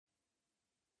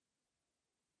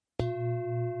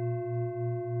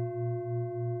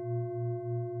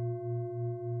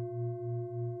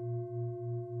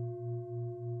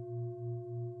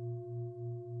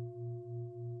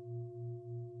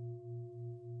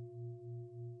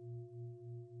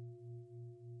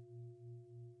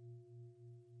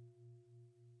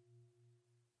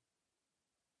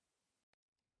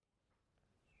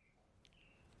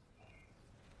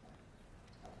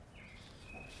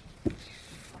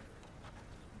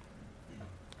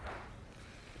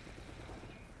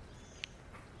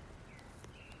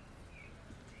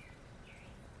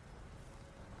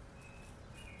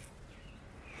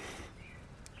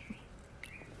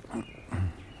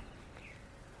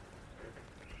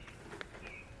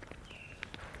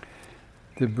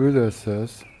The Buddha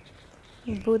says,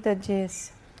 O Buda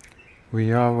diz: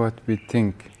 we are what we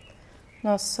think.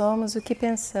 nós somos o que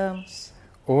pensamos.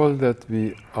 All that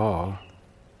we are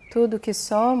Tudo o que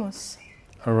somos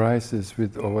arises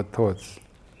with our thoughts.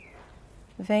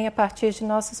 vem a partir de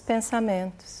nossos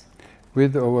pensamentos.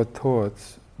 With our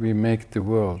thoughts, we make the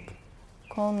world.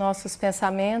 Com nossos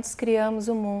pensamentos, criamos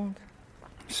o mundo.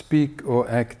 Speak or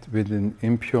act with an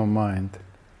impure mind,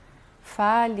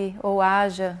 Fale ou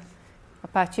haja a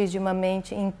partir de uma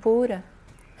mente impura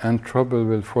and trouble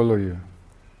will follow you,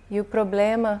 e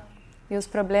os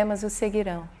problemas o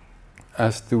seguirão.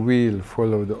 as the wheel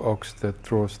follow the ox that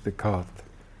draws the cart.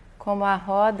 Como a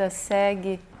roda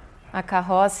segue a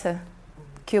carroça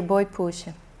que o boi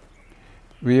puxa.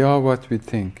 We are what we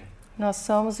think. Nós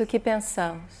somos o que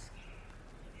pensamos.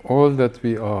 All that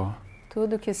we are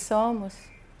Tudo o que somos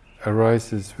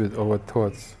arises with our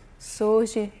thoughts.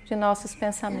 surge de nossos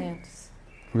pensamentos.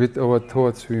 With our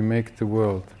thoughts, we make the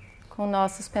world. Com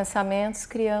nossos pensamentos,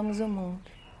 criamos o mundo.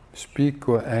 Speak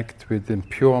or act with a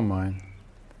pure mind,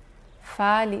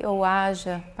 Fale ou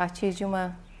haja a partir de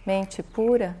uma mente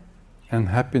pura and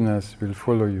happiness will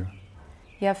follow you,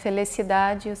 e a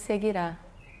felicidade o seguirá,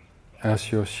 as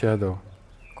your shadow,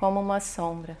 como uma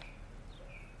sombra,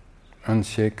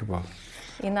 unshakable.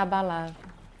 inabalável.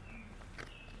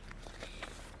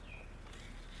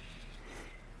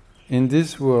 In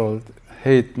this world,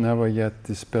 hate never yet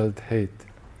dispelled hate.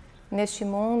 Neste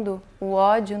mundo, o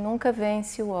ódio nunca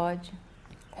vence o ódio.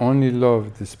 Only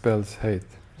love dispels hate.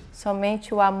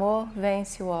 Somente o amor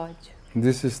vence o ódio.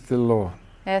 This is the law,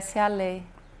 Essa é a lei,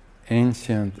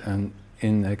 ancient and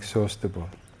inexhaustible.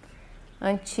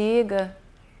 antiga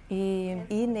e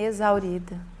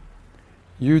inexaurida.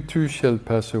 You too shall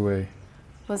pass away.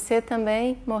 Você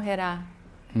também morrerá.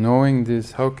 Knowing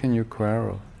this, how can you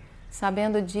quarrel?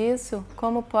 Sabendo disso,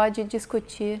 como pode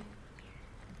discutir?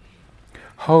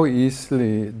 How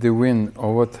easily the wind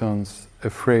overturns a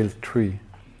frail tree.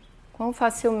 Quão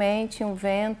facilmente um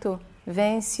vento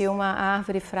vence uma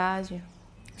árvore frágil.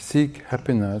 Seek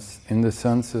happiness in the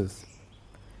senses.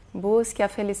 Busque a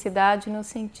felicidade nos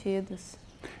sentidos.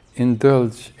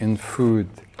 Indulge in food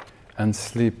and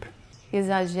sleep,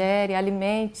 Exagere,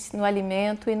 alimente-se no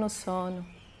alimento e no sono.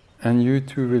 and you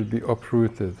too will be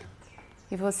uprooted.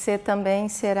 E você também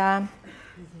será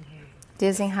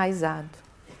desenraizado.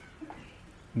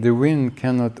 The wind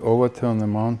cannot overturn a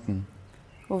mountain.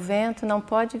 O vento não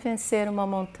pode vencer uma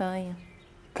montanha.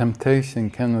 Temptation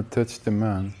cannot touch the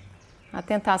man A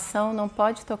tentação não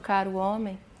pode tocar o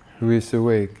homem who is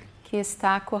awake, que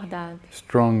está acordado,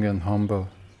 strong and humble,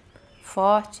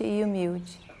 forte e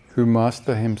humilde, who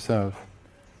master himself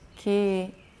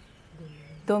que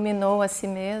dominou a si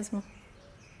mesmo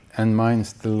and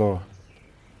minds the law.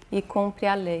 e cumpre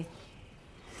a lei.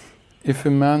 If a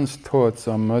man's thoughts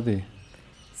are muddy,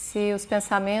 Se os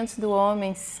pensamentos do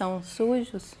homem são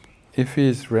sujos, if he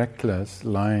is reckless,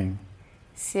 lying,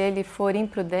 se ele for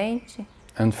imprudente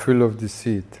and full of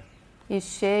deceit, e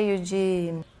cheio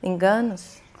de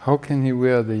enganos, how can he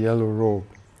wear the yellow robe?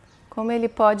 como ele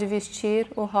pode vestir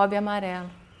o robe amarelo?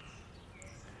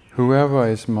 Whoever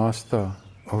is master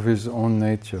of his own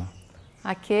nature,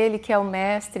 Aquele que é o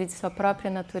mestre de sua própria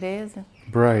natureza,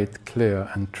 bright,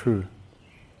 clear, and true,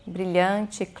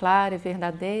 brilhante, clara e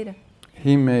verdadeira,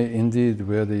 he may indeed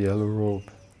wear the yellow robe.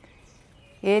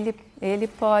 ele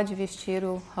pode vestir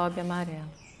o robe amarelo.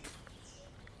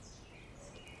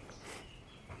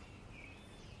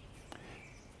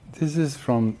 This is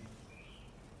from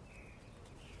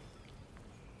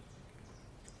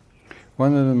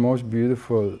one of the most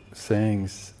beautiful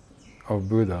sayings of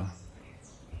Buddha.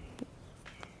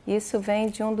 Isso vem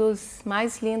de um dos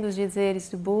mais lindos dizeres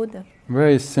do Buda,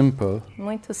 Very simple,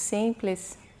 muito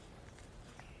simples,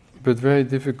 but very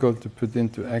difficult to put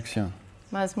into action.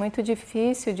 mas muito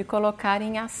difícil de colocar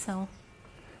em ação.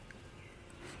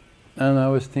 And I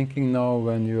was thinking now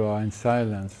when you are in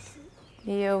silence,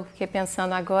 E eu fiquei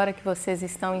pensando agora que vocês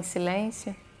estão em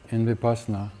silêncio, in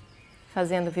Vipassana,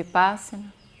 fazendo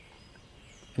Vipassana,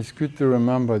 it's good to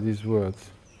remember these words.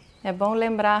 é bom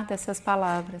lembrar dessas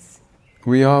palavras.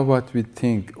 We are what we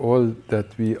think, all that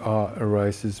we are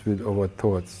arises with our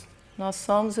thoughts. Nós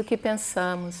somos o que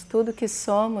pensamos, tudo que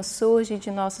somos surge de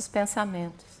nossos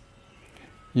pensamentos.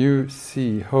 You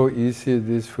see how easy it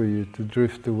is for you to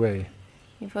drift away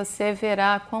E você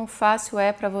verá quão fácil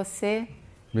é para você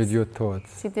with your thoughts.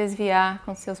 se desviar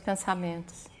com seus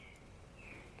pensamentos.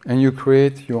 And you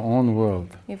create your own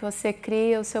world. E você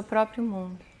cria o seu próprio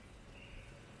mundo.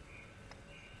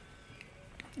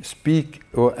 Speak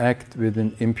or act with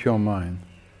an impure mind,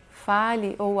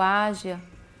 Fale ou haja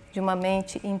de uma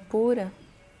mente impura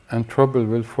and trouble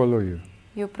will follow you,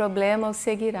 e o problema o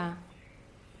seguirá.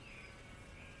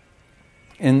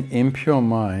 An impure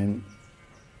mind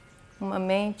Uma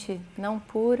mente não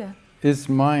pura, is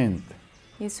mind,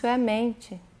 isso é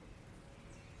mente.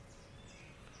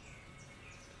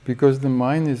 because the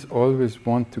mind is always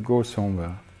want to go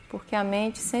somewhere. Porque a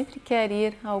mente sempre quer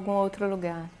ir a algum outro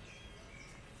lugar.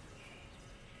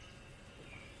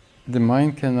 The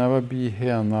mind can never be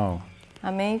here now.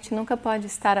 A mente nunca pode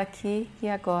estar aqui e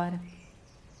agora.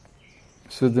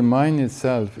 So the mind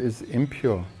itself is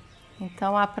impure.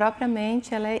 Então a própria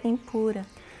mente ela é impura.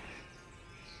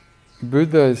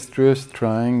 Buddha is just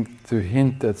trying to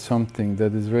hint at something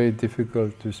that is very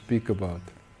difficult to speak about.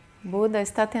 Buda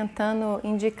está tentando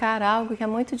indicar algo que é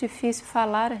muito difícil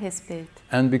falar a respeito.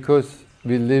 And because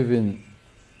we live in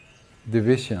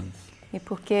divisions, E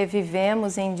porque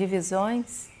vivemos em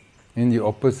divisões, in the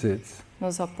opposites,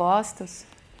 nos opostos,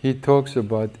 he talks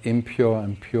about impure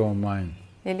and pure mind.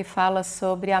 ele fala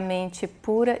sobre a mente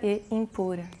pura e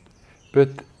impura.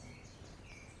 But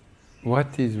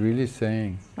what he's really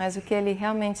saying Mas o que ele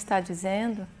realmente está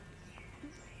dizendo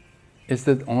is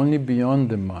that only beyond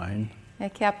the mind, é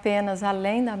que apenas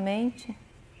além da mente,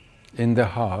 in the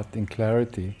heart, in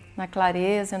clarity, na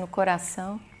clareza, no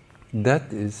coração,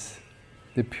 that is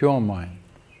the pure mind.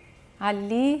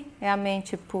 ali é a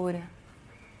mente pura.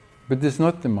 But it's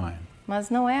not the mind. Mas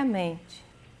não é a mente.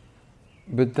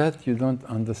 But that you don't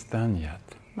understand yet.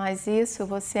 Mas isso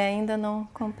você ainda não So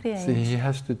compreende. he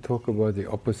has to talk about the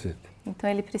opposite. Então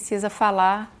ele precisa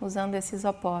falar usando esses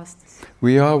opostos.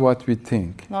 We are what we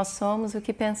think. Nós somos o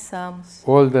que pensamos.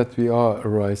 All that we are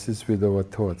arises with our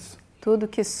thoughts. Tudo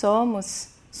que somos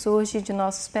surge de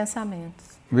nossos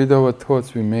pensamentos. With our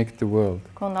thoughts we make the world.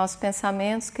 Com nossos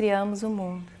pensamentos criamos o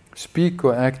mundo. Speak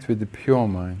or act with the pure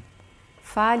mind.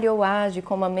 Fale ou age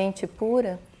com uma mente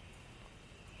pura,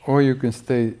 Or you can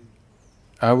stay,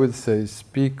 I would say,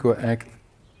 speak or act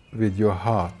with your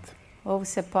heart. ou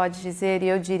você pode dizer, e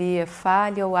eu diria,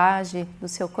 fale ou age do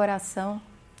seu coração,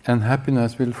 And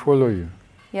happiness will follow you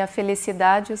e a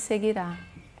felicidade o seguirá,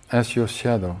 as your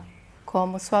shadow,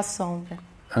 como sua sombra,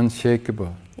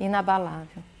 unshakable.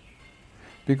 inabalável.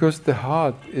 Because the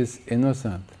heart is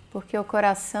innocent. Porque o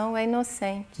coração é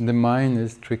inocente The mind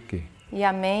is tricky. e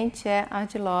a mente é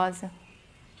ardilosa.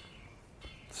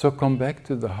 So come back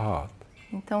to the heart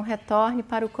Então retorne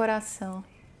para o coração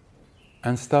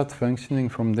and start functioning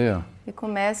from there. e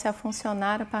comece a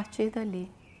funcionar a partir dali.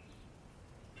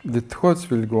 The thoughts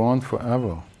will go on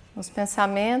forever Os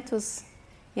pensamentos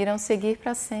irão seguir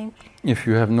para sempre, if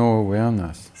you have no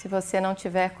awareness. se você não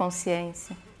tiver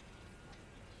consciência.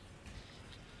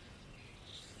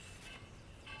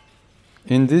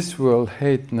 In this world,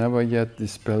 hate never yet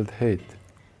dispelled hate.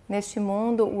 Neste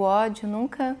mundo, o ódio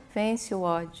nunca vence o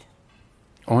ódio.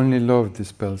 Only love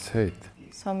dispels hate.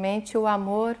 Somente o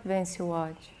amor vence o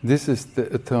ódio. This is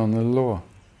the eternal law,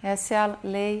 Essa é a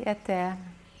lei eterna,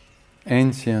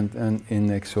 ancient and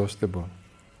inexhaustible.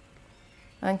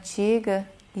 antiga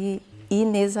e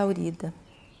inexaurida.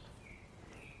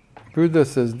 Buddha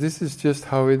says this is just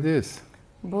how it is.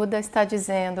 Buda está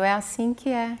dizendo, é assim que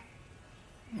é.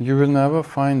 You will never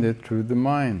find it through the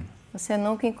mind. Você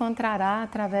nunca encontrará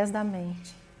através da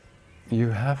mente. You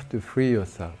have to free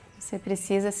yourself. Você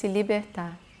precisa se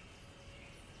libertar.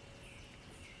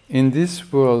 In this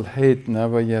world, hate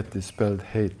never yet dispelled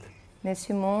hate.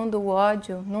 Neste mundo, o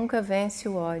ódio nunca vence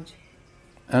o ódio.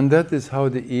 And that is how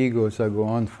the egos are go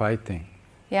on fighting.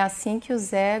 É assim que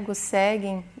os egos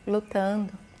seguem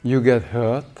lutando. You get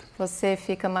hurt, Você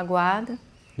fica magoada,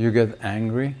 you get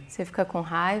angry, você fica com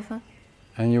raiva,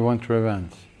 and you want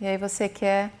revenge. e aí você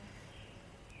quer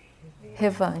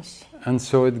revanche, And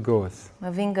so it goes. uma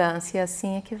vingança, e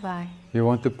assim é que vai. You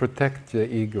want to protect your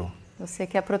ego. Você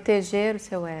quer proteger o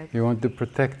seu ego, You want to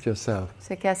protect yourself.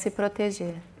 você quer se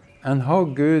proteger. And how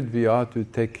good we are to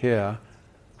take care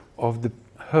of the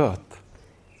hurt.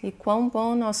 E quão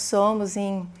bom nós somos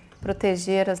em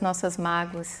proteger as nossas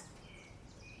mágoas.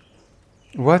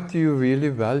 What do you really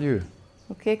value?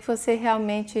 O que você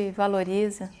realmente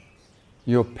valoriza?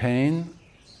 Your pain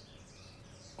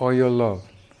or your love?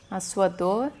 A sua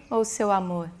dor ou o seu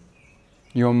amor?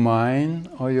 Your mind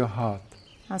or your heart?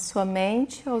 A sua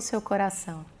mente ou o seu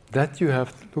coração? That you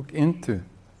have to look into.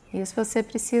 Isso você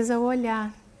precisa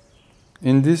olhar.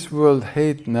 In this world,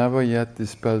 hate never yet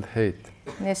dispelled hate.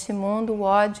 Neste mundo, o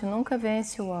ódio nunca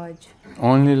vence o ódio.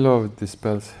 Only love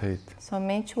dispels hate.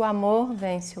 Somente o amor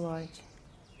vence o ódio.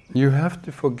 You have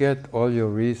to forget all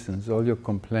your reasons, all your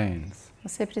complaints.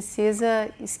 Você precisa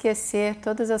esquecer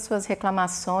todas as suas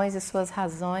reclamações e suas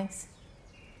razões,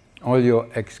 All your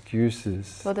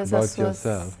excuses todas about as suas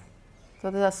yourself.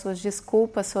 todas as suas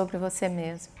desculpas sobre você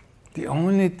mesmo. The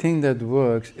only thing that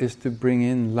works is to bring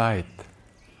in light,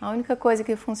 A única coisa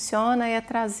que funciona é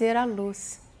trazer a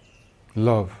luz,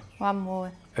 love, o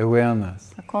amor,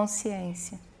 awareness. a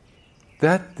consciência.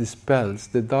 That dispels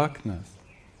the darkness.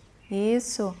 E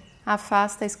isso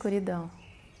afasta a escuridão.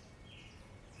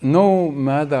 No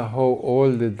matter how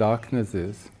old the darkness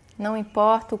is, Não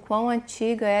importa o quão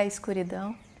antiga é a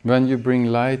escuridão, when you bring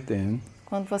light in,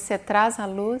 quando você traz a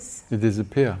luz, it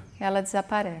disappears. ela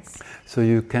desaparece. So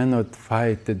you cannot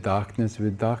fight the darkness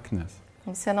with darkness.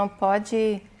 Você não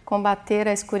pode combater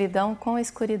a escuridão com a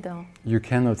escuridão. You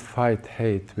cannot fight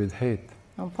hate with hate.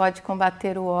 Não pode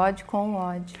combater o ódio com o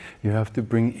ódio. You have to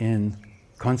bring in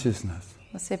consciousness,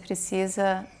 Você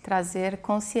precisa trazer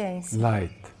consciência,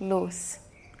 light. luz.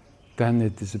 Then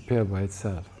it disappears by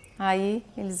itself. Aí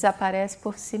ele desaparece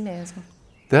por si mesmo.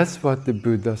 That's what the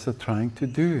Buddhas are trying to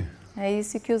do. É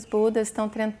isso que os Budas estão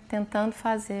tentando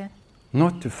fazer.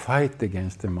 Not to fight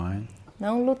against the mind,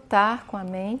 Não lutar com a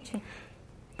mente,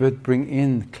 but bring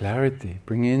in clarity,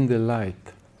 bring in the light.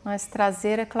 mas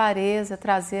trazer a clareza,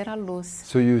 trazer a luz,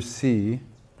 So you see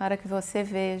para que você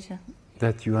veja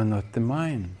that you are not the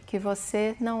mind. que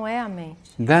você não é a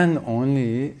mente. Then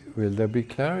only will there be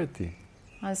clarity.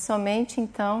 Mas somente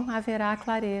então haverá a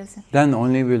clareza. Then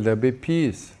only will there be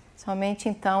peace. Somente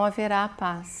então haverá a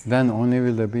paz. Then only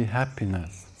will there be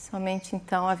happiness. Somente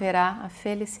então haverá a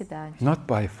felicidade. Not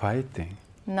by fighting,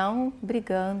 Não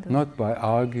brigando not by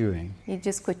arguing, e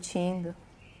discutindo,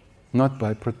 not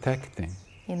by protecting.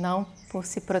 e não por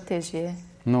se proteger.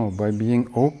 No, by being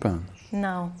open,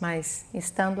 Não, mas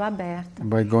estando aberto,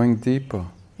 by going deeper.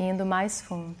 indo mais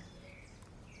fundo.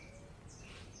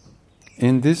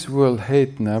 In this world,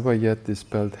 hate never yet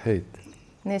dispelled hate.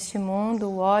 Neste mundo,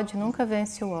 o ódio nunca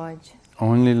vence o ódio.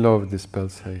 Only love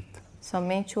dispels hate.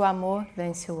 Somente o amor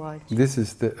vence o ódio. This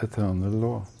is the eternal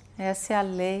law. Essa é a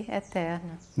lei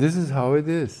eterna. This is how it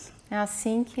is. É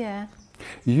assim que é.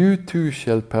 You too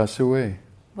shall pass away.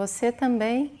 Você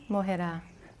também morrerá.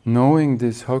 Knowing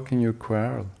this, how can you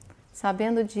quarrel?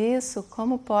 Sabendo disso,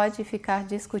 como pode ficar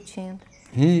discutindo?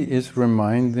 He is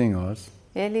reminding us,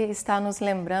 Ele está nos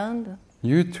lembrando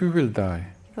you too will die.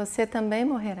 que você também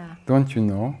morrerá. Don't you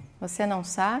know? Você não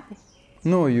sabe?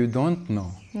 No, you don't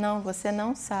know. Não, você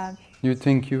não sabe. You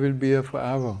think you will be here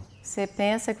forever. Você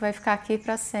pensa que vai ficar aqui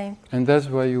para sempre. And that's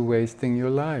why you're wasting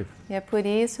your life E é por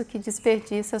isso que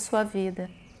desperdiça a sua vida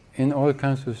in all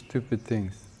kinds of stupid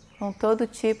things. com todo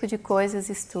tipo de coisas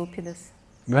estúpidas.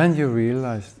 When you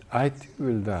realize, I too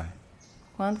will die.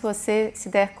 Quando você se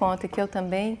der conta que eu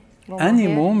também vou Any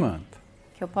morrer, moment.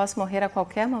 que eu posso morrer a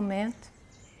qualquer momento,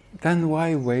 Then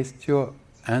why waste your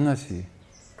energy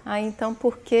aí então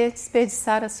por que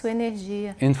desperdiçar a sua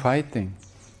energia in fighting,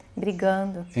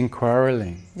 brigando, in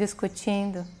quarreling,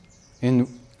 discutindo in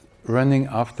running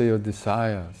after your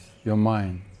desires, your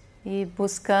mind? e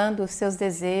buscando os seus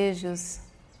desejos?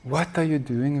 What are you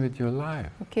doing with your life?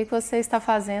 O que você está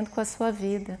fazendo com a sua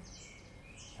vida?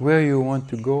 Where you want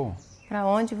to go? Para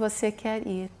onde você quer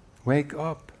ir? Wake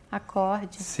up,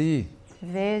 Acorde, see.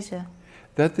 veja.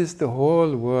 That is the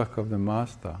whole work of the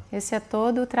Master. Esse é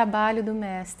todo o trabalho do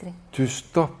Mestre. To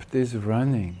stop this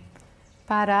running,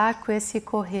 Parar com esse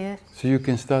correr, so you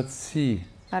can start see.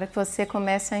 para que você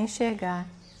comece a enxergar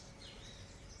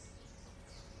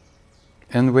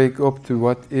And wake up to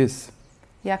what is.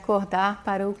 e acordar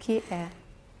para o que é.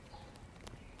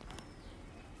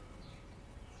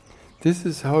 This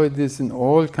is how it is in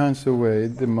all kinds of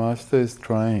ways the Master is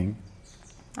trying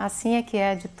Assim é que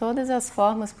é, de todas as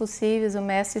formas possíveis, o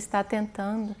Mestre está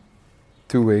tentando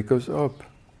to wake us up.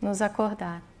 nos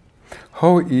acordar.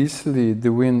 How easily the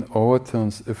wind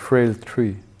overturns a frail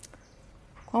tree.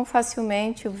 Quão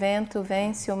facilmente o vento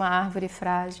vence uma árvore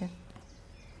frágil.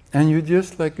 And you're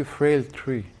just like a frail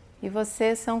tree. E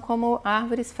vocês são como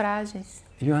árvores frágeis.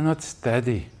 You are not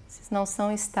steady. Vocês não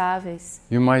são estáveis.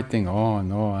 You might think, oh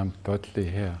no, I'm totally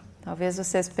here. Talvez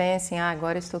vocês pensem,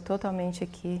 agora estou totalmente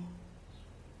aqui.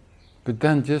 But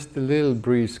then just a little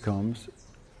breeze comes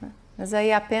Mas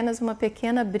aí apenas uma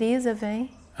pequena brisa vem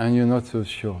and you're not so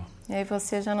sure. e aí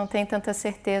você já não tem tanta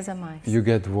certeza mais. You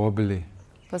get wobbly.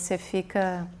 Você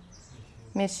fica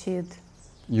mexido,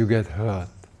 You get hurt.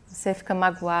 você fica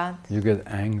magoado, You get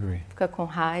angry. fica com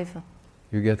raiva,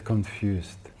 You get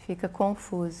confused. fica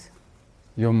confuso.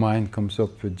 Your mind comes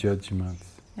up with judgments.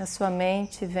 E a sua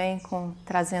mente vem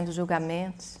trazendo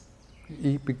julgamentos,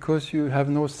 Because you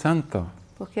have no center.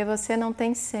 porque você não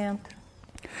tem centro.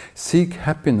 Seek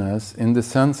happiness in the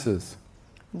senses.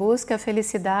 Busca a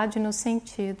felicidade nos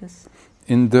sentidos.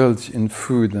 Indulge in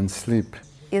food and sleep.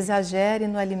 Exagere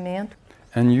no alimento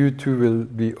And you too will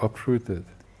be uprooted.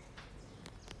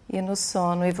 e no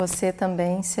sono, e você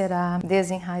também será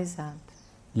desenraizado.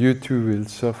 You too will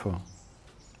suffer.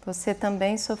 Você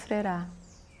também sofrerá.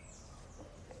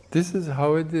 This is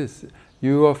how it is.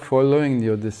 You are following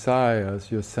your desires,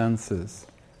 your senses.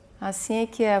 Assim é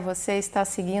que é, você está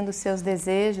seguindo seus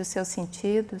desejos, seus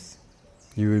sentidos,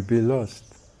 You will be lost.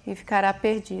 e ficará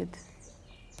perdido.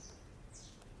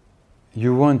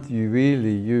 You won't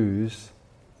really use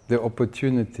the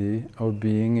opportunity of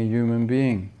being a human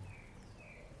being.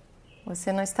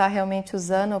 Você não está realmente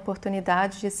usando a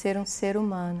oportunidade de ser um ser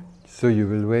humano. So you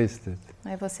will waste it.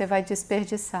 Aí você vai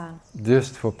desperdiçá-lo,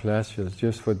 Just for pleasures,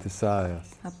 just for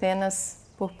desires, apenas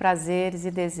por prazeres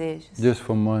e desejos, just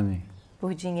for money,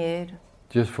 por dinheiro,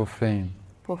 just for fame,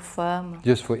 por fama,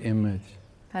 just for image,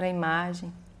 para a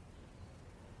imagem,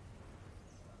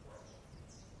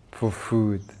 for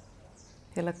food,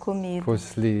 pela comida, for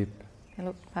sleep,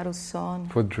 para o sono,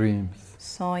 for dreams.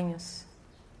 sonhos.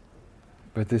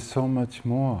 But there's so much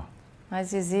more.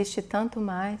 Mas existe tanto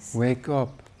mais. Wake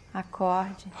up.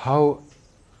 Acorde. How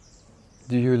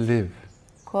do you live?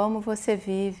 Como você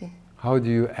vive, How do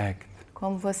you act?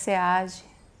 como você age.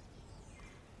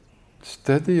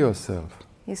 Study yourself.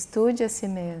 Estude a si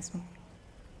mesmo.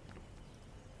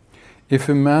 If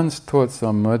a man's thoughts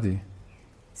are muddy,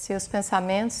 Se os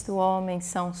pensamentos do homem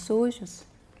são sujos,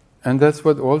 and that's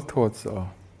what all thoughts are,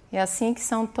 é assim que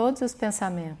são todos os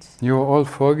pensamentos. you're all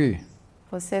foggy.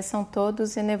 Vocês são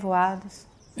todos enevoados.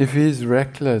 If he's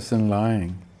reckless and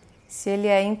lying, Se ele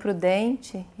é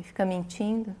imprudente e fica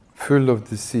mentindo, full of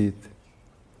deceit,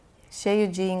 cheio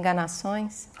de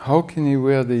enganações, how can he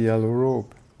wear the yellow robe?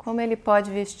 como ele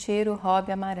pode vestir o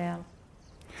robe amarelo?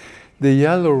 The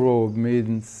yellow robe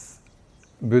means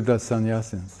Buddha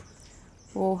sannyasins.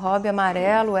 O robe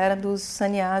amarelo era dos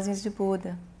sannyasis de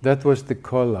Buda. That was the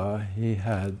color he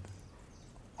had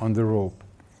on the robe.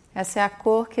 Essa é a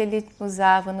cor que ele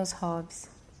usava nos robes.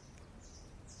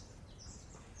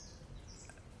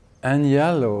 And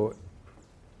yellow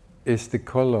is the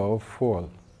color of fall.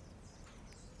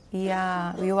 E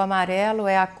o amarelo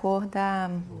é a cor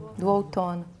do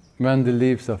outono, When the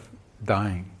leaves are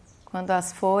dying. quando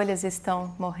as folhas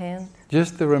estão morrendo,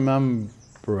 Just a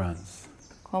remembrance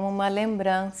como uma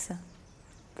lembrança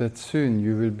that soon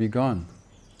you will be gone.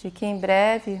 de que em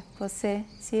breve você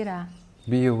se irá.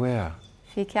 Be aware.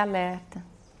 Fique alerta.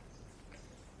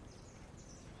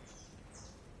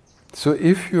 So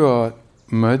if you are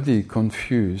muddy,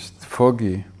 confused,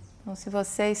 foggy, Então, se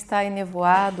você está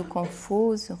enevoado,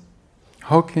 confuso,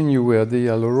 how can you wear the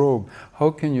yellow robe?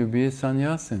 How can you be a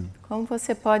sannyasin? como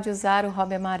você pode usar o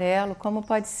robe amarelo? Como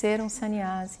pode ser um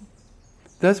sannyasi?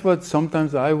 That's what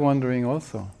sometimes I'm wondering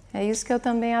also. É isso que eu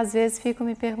também às vezes fico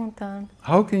me perguntando.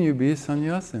 How can you be a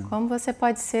sannyasin? Como você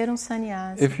pode ser um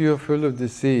sannyasi? If you are full of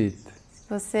deceit,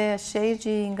 Você é cheio de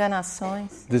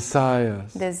enganações,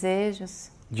 desires,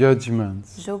 desejos,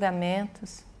 judgments,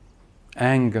 julgamentos,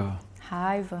 anger,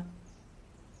 raiva,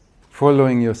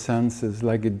 following your senses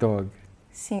like a dog.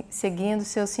 seguindo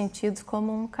seus sentidos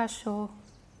como um cachorro.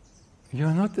 You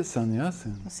are not a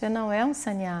sannyasin. Você não é um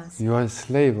sannyasi. You are a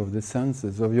slave of the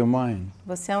senses, of your mind.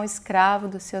 Você é um escravo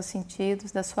dos seus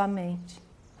sentidos, da sua mente.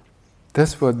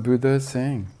 That's what Buddha is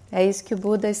saying. É isso que o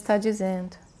Buda está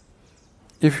dizendo.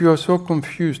 If you are so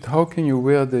confused, how can you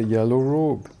wear the yellow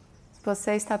robe? Se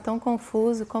você está tão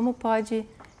confuso, como pode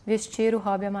vestir o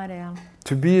robe amarelo?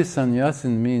 To be a sannyasin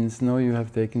means now you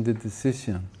have taken the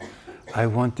decision. I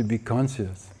want to be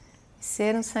conscious.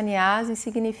 Ser um sannyasi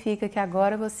significa que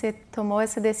agora você tomou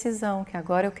essa decisão, que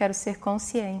agora eu quero ser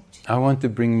consciente. I want to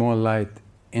bring more light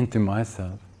into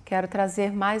myself Quero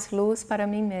trazer mais luz para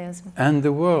mim mesmo and the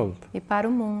world. e para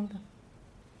o mundo.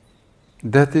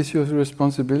 That is your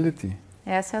responsibility.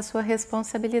 Essa é a sua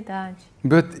responsabilidade.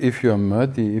 But if you are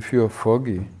muddy, if you are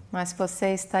foggy, Mas se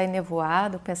você está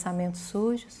enevoado, pensamentos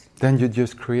sujos, then you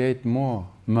just create more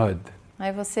mud,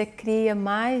 aí você cria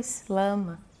mais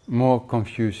lama, more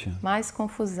confusion, mais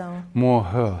confusão, more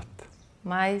hurt,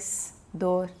 mais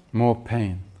dor, more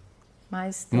pain,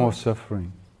 mais dor, more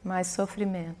suffering. mais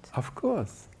sofrimento. Of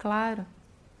course. Claro.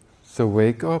 So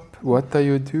wake up. What are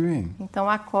you doing? Então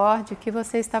acorde, o que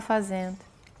você está fazendo?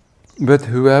 But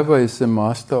whoever is the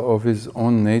master of his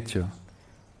own nature,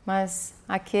 Mas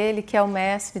aquele que é o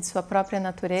mestre de sua própria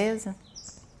natureza,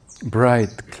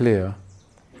 bright, clear,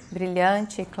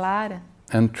 brilhante e clara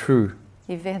and true,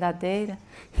 e verdadeira,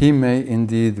 he may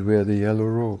indeed wear the yellow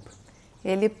robe.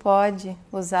 ele pode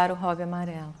usar o robe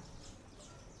amarelo.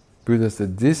 Buddha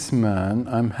said, this man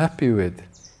I'm happy with.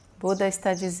 Buda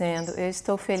está dizendo, eu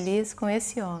estou feliz com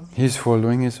esse homem. He's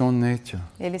following his own nature.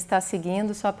 Ele está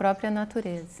seguindo sua própria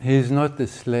natureza. He is not the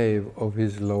slave of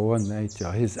his lower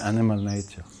nature, his animal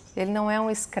nature. Ele não é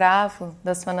um escravo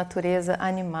da sua natureza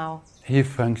animal. He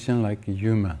functions like a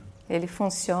human. Ele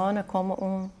funciona como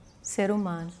um ser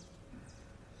humano.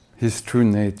 His true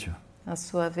nature. A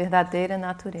sua verdadeira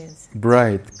natureza.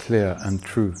 Bright, clear and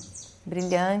true.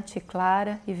 Brilhante,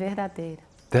 clara e verdadeira.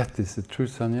 That is the true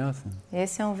sannyasa.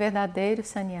 Esse é um verdadeiro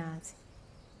sannyasi.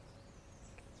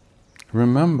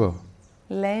 Remember,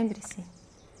 Lembre-se,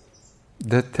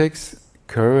 that takes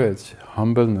courage,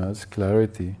 humbleness,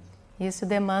 clarity, isso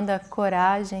demanda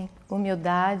coragem,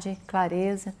 humildade,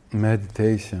 clareza,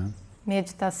 meditation,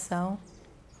 meditação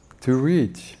to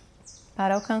reach.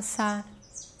 para alcançar.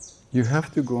 You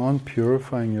have to go on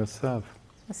purifying yourself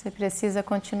Você precisa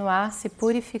continuar se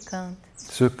purificando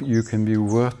so you can be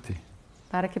worthy.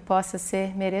 para que possa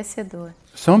ser merecedor.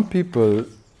 Some people,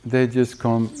 they just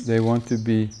come, they want to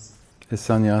be a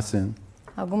sannyasin,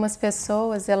 Algumas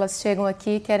pessoas, elas chegam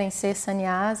aqui e querem ser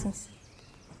sannyasis,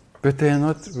 but they are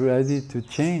not ready to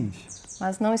change.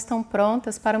 mas não estão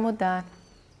prontas para mudar.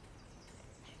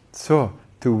 So,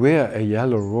 to wear a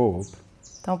yellow robe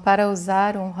Então, para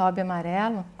usar um robe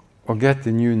amarelo, or get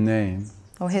a new name,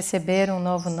 ou receber um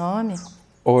novo nome,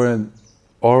 or an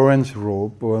orange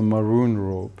robe or a maroon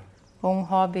robe, ou um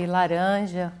robe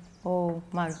laranja, ou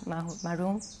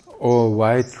maroon, or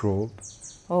a white robe,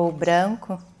 ou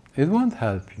branco, it won't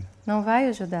help you não vai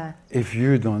ajudar. if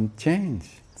you don't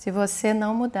change, Se você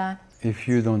não mudar, if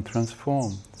you don't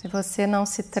transform. se você não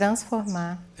se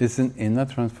transformar, It's an inner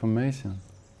transformation.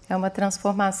 é uma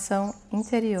transformação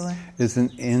interior, It's an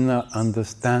inner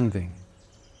understanding.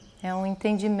 é um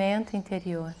entendimento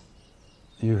interior.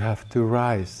 You have to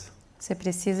rise. Você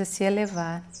precisa se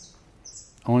elevar.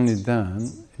 Only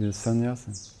then you're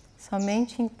sannyasa.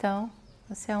 Somente então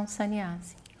você é um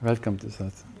sannyasi. Welcome to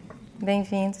Satsang.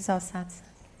 Bem-vindos ao Satsang.